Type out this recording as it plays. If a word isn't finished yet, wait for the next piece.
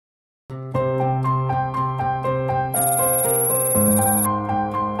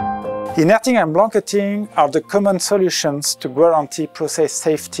Inerting and blanketing are the common solutions to guarantee process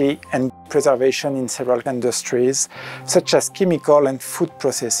safety and preservation in several industries, such as chemical and food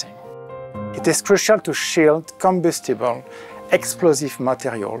processing. It is crucial to shield combustible, explosive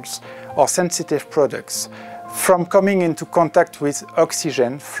materials or sensitive products from coming into contact with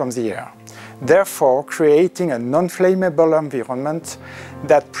oxygen from the air, therefore creating a non-flammable environment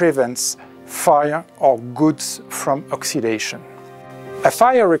that prevents fire or goods from oxidation. A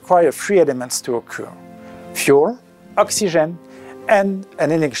fire requires three elements to occur: fuel, oxygen, and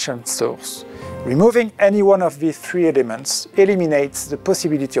an ignition source. Removing any one of these three elements eliminates the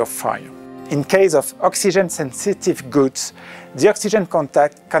possibility of fire. In case of oxygen-sensitive goods, the oxygen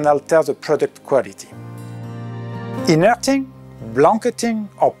contact can alter the product quality. Inerting, blanketing,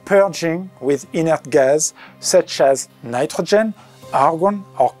 or purging with inert gas such as nitrogen, argon,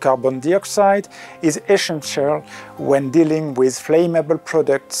 or carbon dioxide is essential when dealing with flammable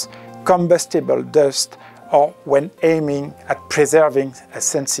products, combustible dust, or when aiming at preserving a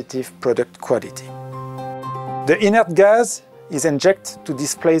sensitive product quality. The inert gas is injected to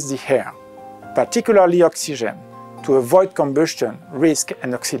displace the air, particularly oxygen, to avoid combustion, risk,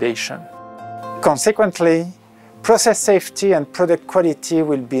 and oxidation. Consequently, process safety and product quality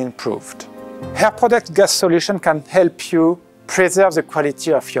will be improved. Air product gas solution can help you preserve the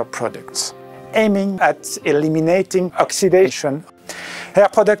quality of your products, aiming at eliminating oxidation. Air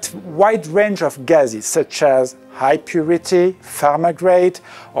product wide range of gases such as high purity, pharma-grade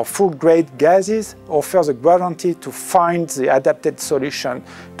or food-grade gases offers a guarantee to find the adapted solution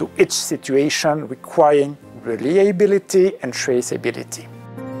to each situation requiring reliability and traceability.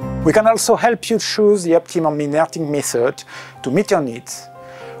 We can also help you choose the optimum inerting method to meet your needs,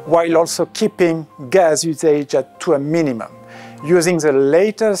 while also keeping gas usage to a minimum, using the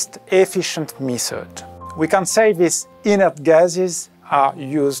latest efficient method. We can say these inert gases are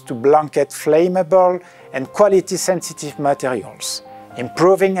used to blanket flammable and quality-sensitive materials,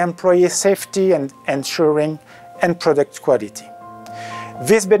 improving employee safety and ensuring end product quality.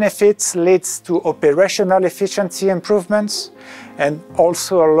 These benefits lead to operational efficiency improvements and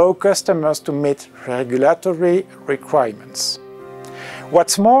also allow customers to meet regulatory requirements.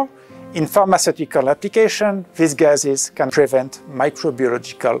 What's more, in pharmaceutical application, these gases can prevent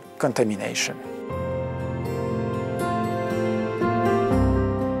microbiological contamination.